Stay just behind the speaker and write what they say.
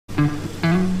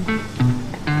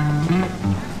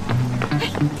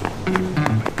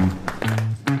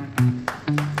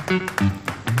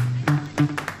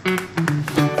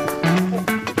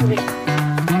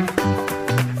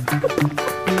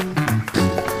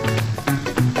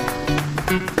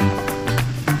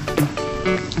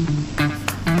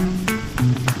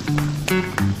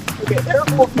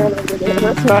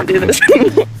Let's not do this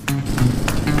anymore.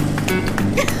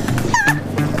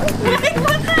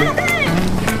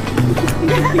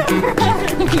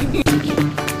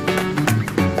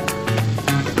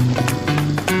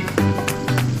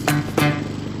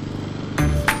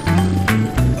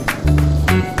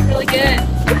 Really good.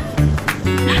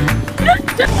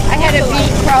 I had a bee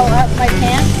crawl up my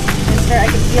pants, and I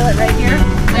could feel it right here,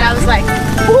 and I was like,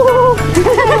 "Woo!"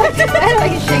 I had to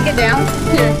like shake it down.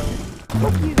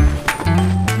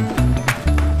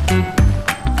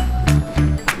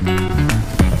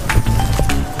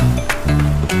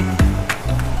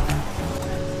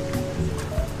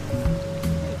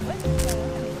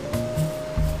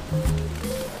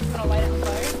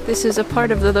 This is a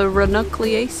part of the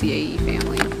Ranunculaceae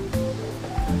family.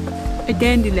 A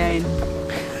dandelion.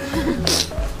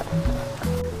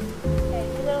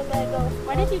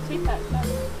 Why did you keep that stuff?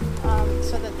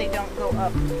 So that they don't go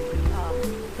up,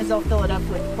 because they'll fill it up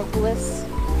with propolis.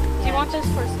 Do you want this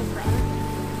first in front?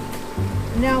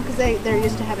 No, because they're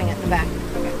used to having it in the back.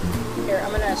 Okay. Here,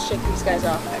 I'm gonna shake these guys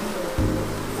off. See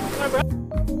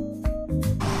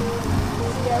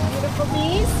our beautiful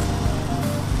bees?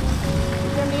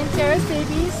 They're me and Sarah's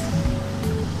babies.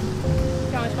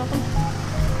 You want to smoke them?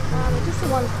 Just the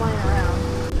ones flying around.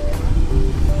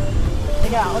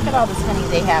 Look at all this honey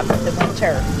they have for the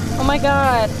winter. Oh my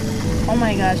god. Oh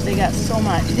my gosh, they got so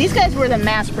much. These guys were the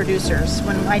mass producers.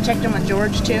 When I checked them with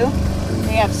George too,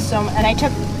 they have so much. And I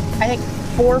took, I think,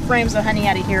 4 frames of honey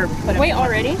out of here. Wait,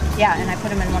 already? Yeah, and I put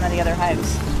them in one of the other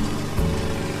hives.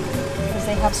 Because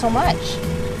they have so much.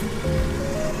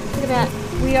 Look at that.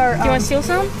 We are. Do you want to steal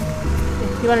some?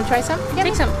 You want to try some? Yeah,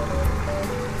 take some.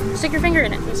 Stick your finger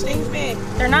in it. It stings me.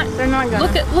 They're not gonna.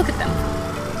 Look at them.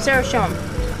 Sarah, show them.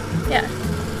 Yeah.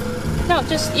 No,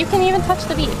 just, you can even touch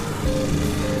the bee. I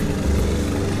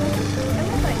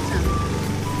would like some.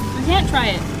 You can't try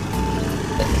it.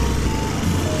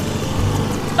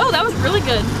 Oh, that was really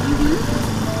good.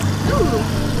 Ooh.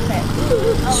 Okay.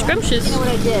 Scrumptious. You know what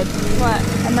I did? What?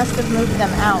 I must have moved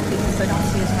them out because I don't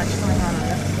see as much going on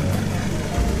this.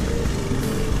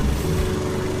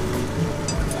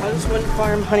 How does one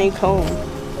farm honeycomb?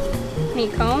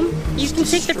 Honeycomb? You can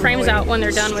take the frames out when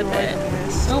they're done with it.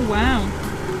 Oh wow.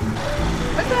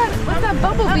 What's that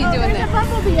bumblebee doing There's there? a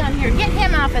bumblebee on here. Get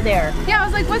him off of there. Yeah, I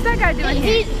was like, what's that guy doing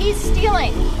here? He's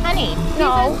stealing honey.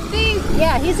 No. He's a thief.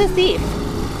 Yeah, he's a thief.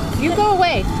 You go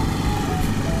away.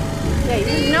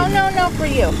 Yeah, no for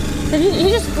you. He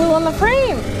just flew on the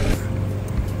frame.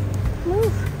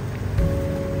 Move.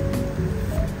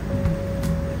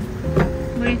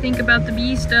 What do you think about the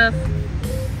bee stuff?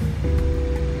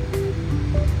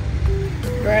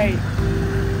 Right.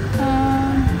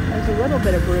 There's a little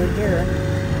bit of brood here.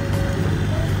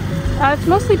 It's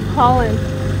mostly pollen.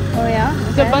 Oh yeah?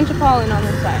 There's a bunch of pollen on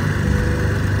this side.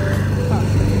 Huh.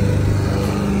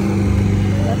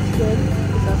 That's good,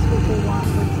 because that's what they want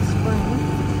for the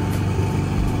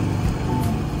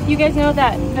spring. You guys know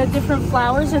that the different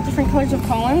flowers have different colors of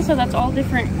pollen, so that's all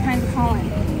different kinds of pollen.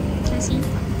 See?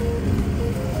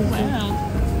 Wow.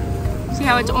 See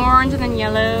how it's orange and then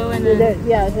yellow and then...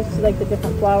 Yeah, just like the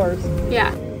different flowers.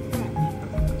 Yeah.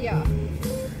 Yeah.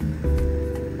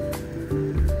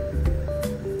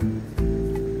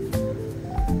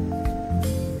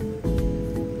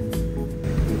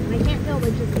 I can't tell,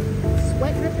 like, just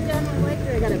sweat dripping down my leg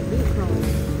or I got a bee crawling.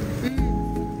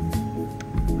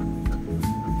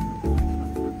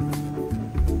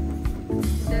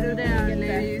 Settle down,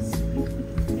 ladies.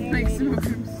 Like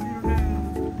smoking.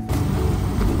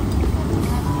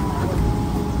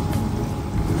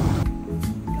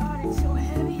 God, it's so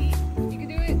heavy. You can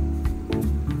do it.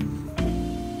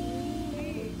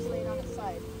 Just lay it on its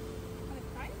side.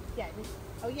 Yeah.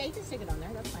 Oh yeah, you can stick it on there.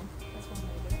 That's fine. That's one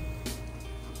way to do it.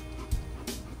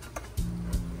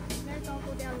 There's all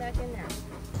go down back in there.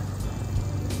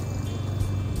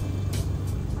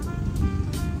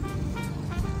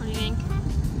 What do you think?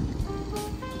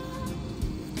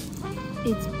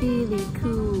 It's really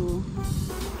cool.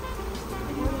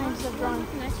 There's a drawing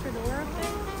an extra door up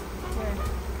there. Where?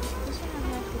 This one has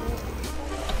an extra door.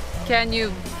 Can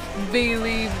you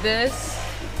believe this?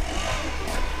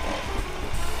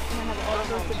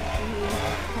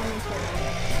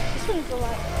 This one's a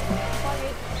lot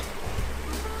quiet.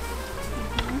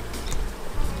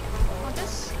 Want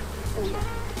this?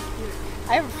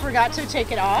 I forgot to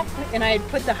take it off, and I had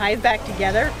put the hive back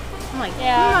together. I'm like,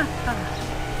 Yeah.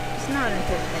 it's not a good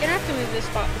You're thing. gonna have to move this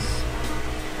box.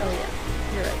 Oh yeah,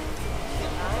 you're right.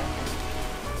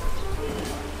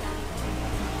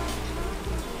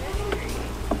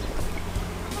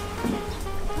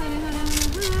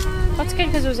 That's good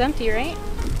because it was empty, right?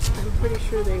 I'm pretty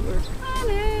sure they were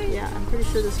honey. Yeah, I'm pretty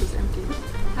sure this was empty.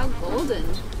 How golden.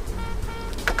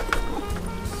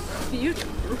 Beautiful.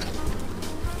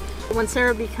 When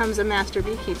Sarah becomes a master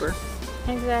beekeeper.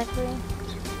 Exactly.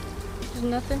 There's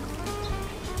nothing.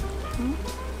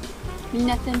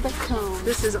 Nothing but comb.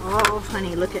 This is all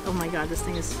honey. Look at, oh my god, this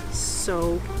thing is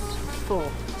so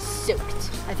full. Soaked.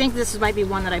 I think this might be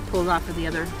one that I pulled off of the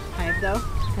other hive though,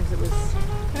 because it was...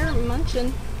 They're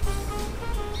munching.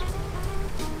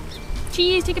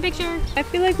 Cheese, take a picture. I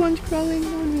feel like one's crawling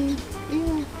on me.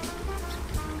 Ew.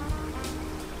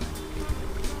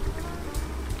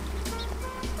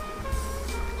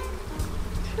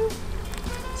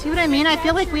 See what I mean? I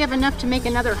feel like we have enough to make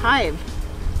another hive.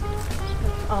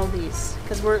 With all these,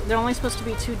 because they're only supposed to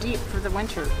be 2 deep for the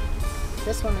winter.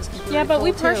 This one is completely Yeah, but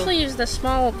we full, too. partially use the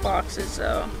small boxes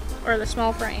though, or the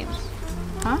small frames.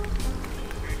 Huh?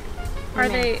 Are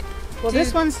they? Well,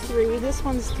 this one's 3, this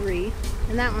one's 3,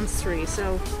 and that one's 3.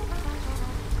 So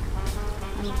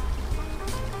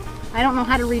I don't know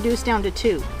how to reduce down to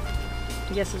 2.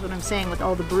 I guess is what I'm saying with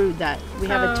all the brood that we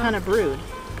have a ton of brood.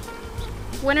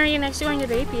 When are you next going to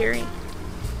the apiary?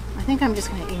 I think I'm just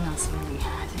gonna email Sandy.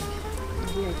 I think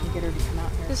maybe I can get her to come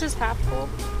out here. This is half full.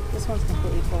 This one's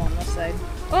completely full on this side.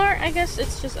 Or I guess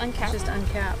it's just uncapped. It's just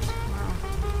uncapped. Wow.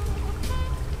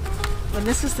 And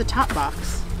this is the top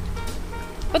box.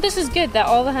 But this is good that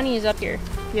all the honey is up here.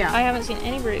 Yeah. I haven't seen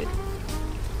any brood.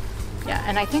 Yeah,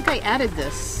 and I think I added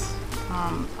this.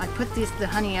 I put the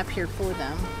honey up here for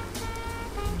them.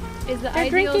 Is the They're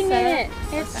ideal drinking setup?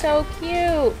 it. It's so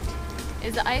cute.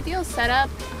 Is the ideal setup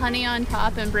honey on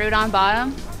top and brood on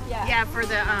bottom? Yeah, for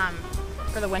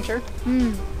the winter.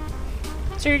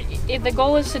 So the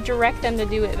goal is to direct them to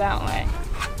do it that way.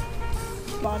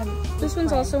 Bottom. This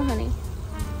one's also honey.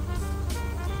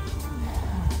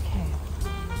 Okay.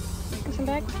 Push them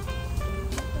back.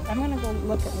 I'm gonna go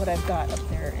look at what I've got up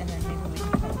there, and then maybe we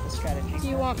can come up with a strategy. Do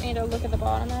you want me to look at the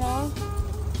bottom at all?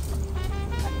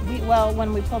 Well,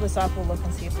 when we pull this off, we'll look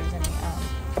and see if there's any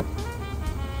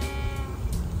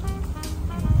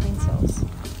clean cells.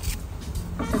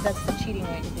 So that's the cheating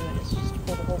way to do it, is just to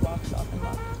pull the whole box off and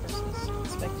lock versus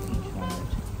inspecting each one.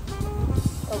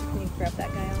 Oh, can you grab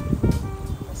that guy out?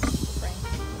 This is the frame,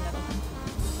 the metal thing.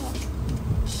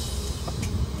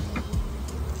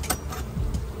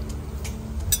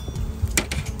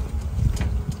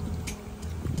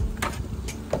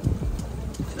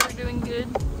 So they're doing good.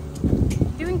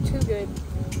 Doing too good.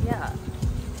 Yeah.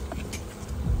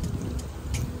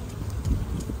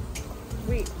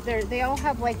 They all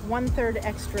have like 1/3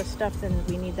 extra stuff than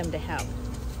we need them to have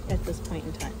at this point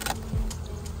in time.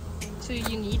 So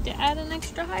you need to add an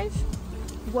extra hive?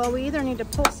 Well, we either need to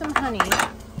pull some honey.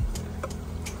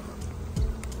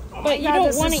 But you God, don't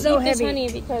this want to is so eat this heavy.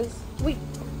 honey because... We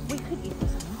could eat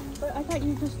this honey. But I thought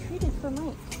you just treated for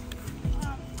mites.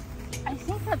 I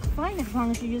think that's fine as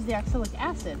long as you use the oxalic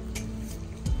acid.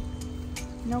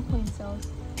 No queen cells.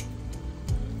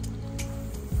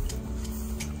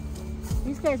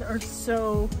 These guys are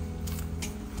so...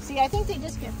 See, I think they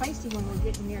just get feisty when we're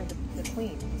getting near the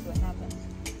queen, is what happens.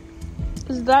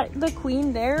 Is that the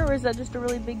queen there, or is that just a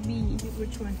really big bee?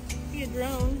 Which one? Be a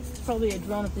drone. It's probably a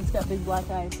drone if it's got big black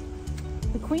eyes.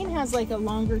 The queen has like a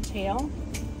longer tail.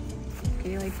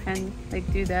 Can you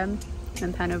do them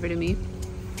and pan over to me?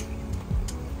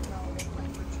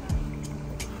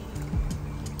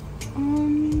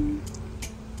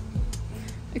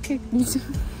 Okay.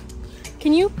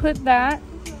 Can you put that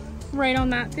right on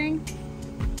that thing?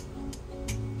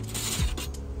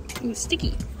 Ooh,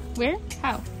 sticky. Where?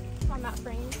 How? On that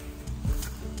frame.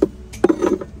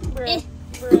 Bruh.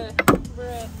 Bruh.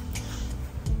 Bruh.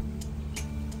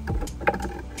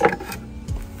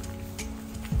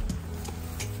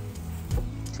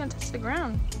 It's gonna touch the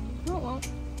ground. No, it won't.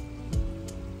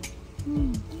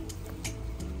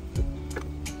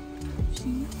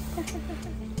 See?